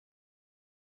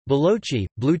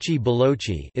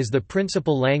Balochi is the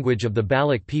principal language of the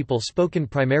Baloch people spoken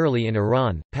primarily in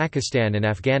Iran, Pakistan and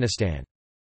Afghanistan.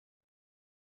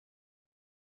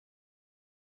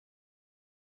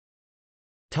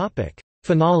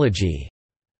 Phonology.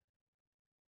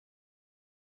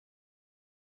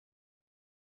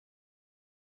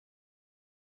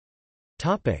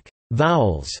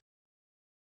 Vowels.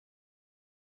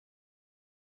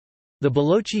 The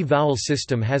Balochi vowel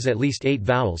system has at least 8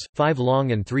 vowels, 5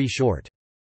 long and 3 short.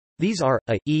 These are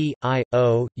a, e, I,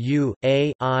 o, u,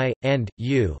 a, I, and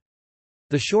u.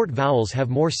 The short vowels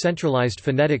have more centralized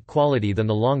phonetic quality than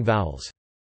the long vowels.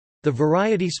 The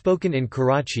variety spoken in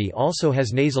Karachi also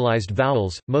has nasalized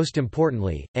vowels, most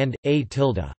importantly, and a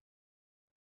tilde.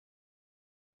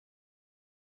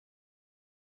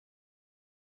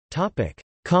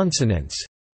 Consonants.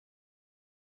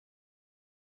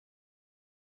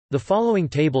 The following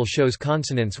table shows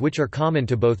consonants which are common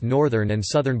to both northern and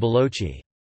southern Balochi.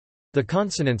 The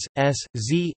consonants s,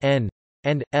 z, n,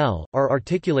 and l are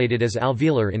articulated as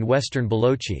alveolar in western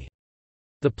Balochi.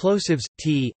 The plosives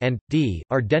t and d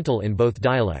are dental in both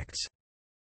dialects.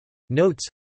 Notes.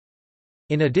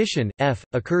 In addition, f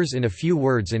occurs in a few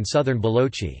words in southern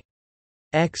Balochi.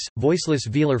 X, voiceless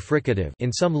velar fricative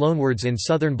in some loanwords in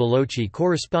southern Balochi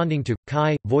corresponding to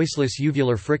chi, voiceless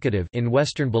uvular fricative in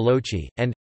western Balochi,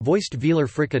 and voiced velar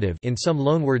fricative in some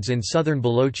loanwords in southern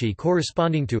Balochi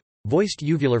corresponding to voiced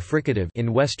uvular fricative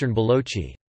in western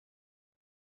Balochi.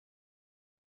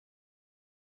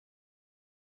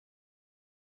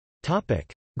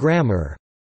 Topic: Grammar.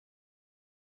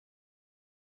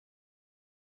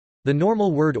 The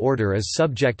normal word order is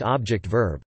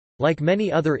subject-object-verb. Like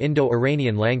many other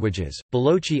Indo-Iranian languages,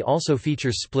 Balochi also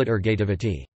features split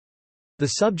ergativity.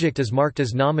 The subject is marked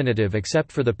as nominative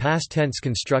except for the past tense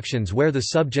constructions where the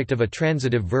subject of a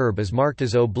transitive verb is marked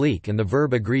as oblique and the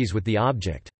verb agrees with the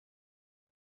object.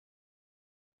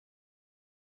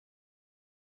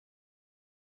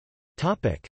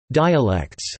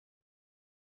 Dialects.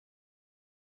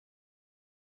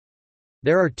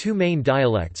 There are 2 main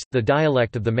dialects, the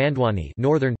dialect of the Mandwani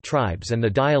northern tribes and the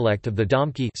dialect of the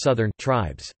Damki southern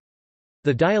tribes.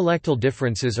 The dialectal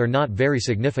differences are not very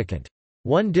significant.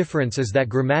 One difference is that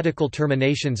grammatical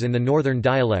terminations in the northern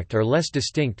dialect are less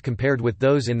distinct compared with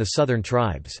those in the southern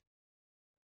tribes.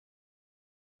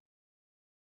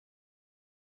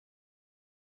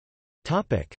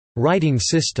 Writing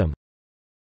system.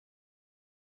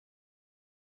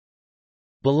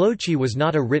 Balochi was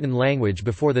not a written language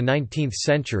before the 19th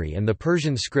century and the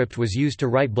Persian script was used to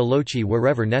write Balochi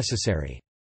wherever necessary.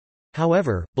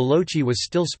 However, Balochi was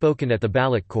still spoken at the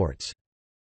Baloch courts.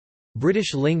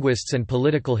 British linguists and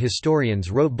political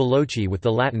historians wrote Balochi with the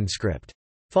Latin script.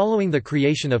 Following the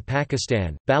creation of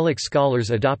Pakistan, Baloch scholars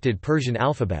adopted Persian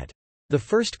alphabet. The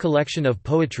first collection of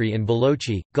poetry in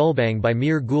Balochi, Gulbang by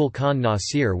Mir Gul Khan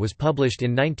Nasir, was published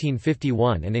in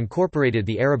 1951 and incorporated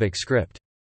the Arabic script.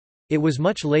 It was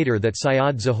much later that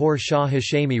Sayyid Zahoor Shah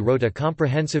Hashemi wrote a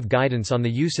comprehensive guidance on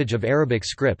the usage of Arabic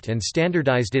script and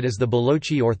standardized it as the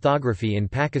Balochi Orthography in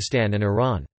Pakistan and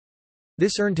Iran.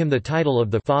 This earned him the title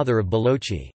of the father of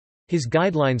Balochi. His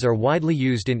guidelines are widely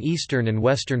used in eastern and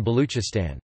western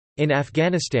Baluchistan. In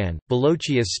Afghanistan,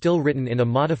 Balochi is still written in a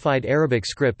modified Arabic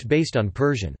script based on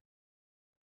Persian.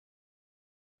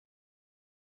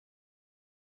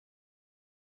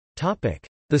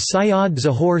 The Sayyid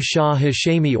Zahoor Shah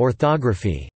Hashemi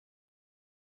orthography.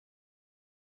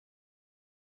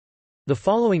 The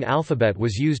following alphabet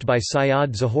was used by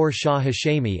Sayyid Zahoor Shah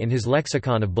Hashemi in his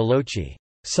lexicon of Balochi.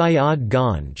 Sayyid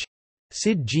Ganj,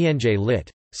 Sid Gnj lit.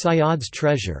 Sayyid's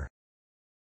treasure.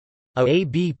 A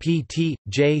B P T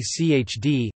J C H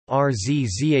D R Z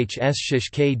Z H S Shish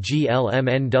K G L M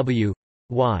N W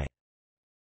Y.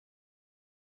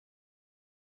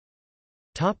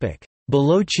 Topic: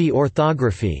 Balochi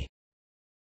orthography.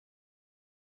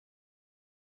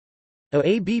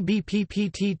 A B B P P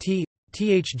T T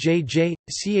T H J J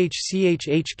C H C H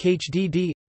H K H D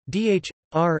D D H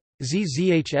R Z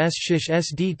Z H S Shish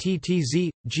S D T T Z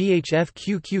G H F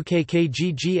Q Q K K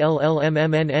G G L L M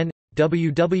M N N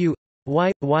W W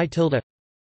Y Y tilde.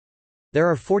 There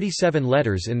are 47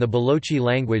 letters in the Balochi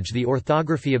language. The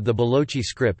orthography of the Balochi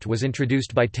script was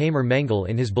introduced by Tamer Mengel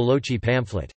in his Balochi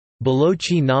pamphlet,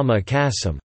 Balochi Nama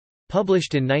Kasam,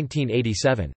 published in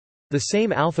 1987. The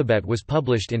same alphabet was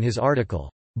published in his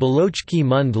article, Balochki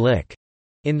Mund Lik,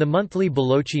 in the monthly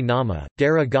Balochi Nama,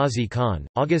 Dara Ghazi Khan,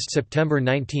 August-September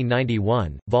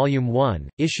 1991, Volume 1,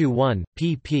 Issue 1,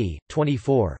 pp.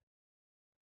 24.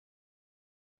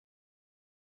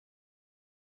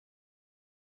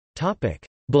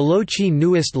 Balochi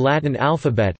newest Latin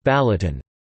alphabet Ballatin.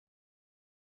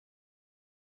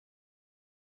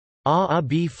 A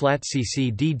B flat C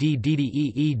C D D D D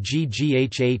E E G G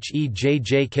H H E J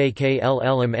J K K L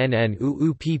L M N N U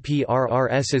U P P R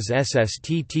R S S S S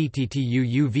T T T T U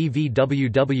U V V W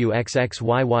W X X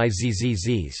Y Y Z Z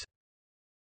Zs.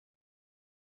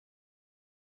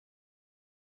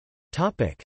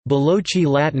 Topic: Balochi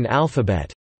Latin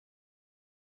alphabet.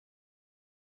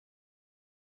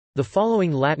 The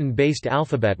following Latin-based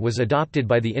alphabet was adopted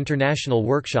by the International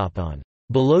Workshop on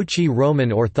Balochi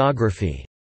Roman Orthography.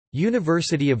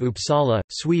 University of Uppsala,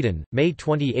 Sweden, May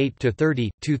 28–30,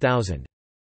 2000.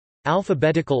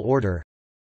 Alphabetical order: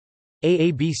 A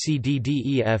A B C D D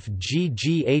E F G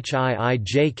G H I I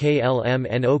J K L M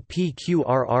N O P Q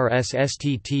R R S S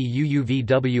T T U U V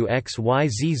W X Y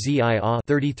Z Z I A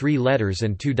 33 letters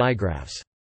and 2 digraphs.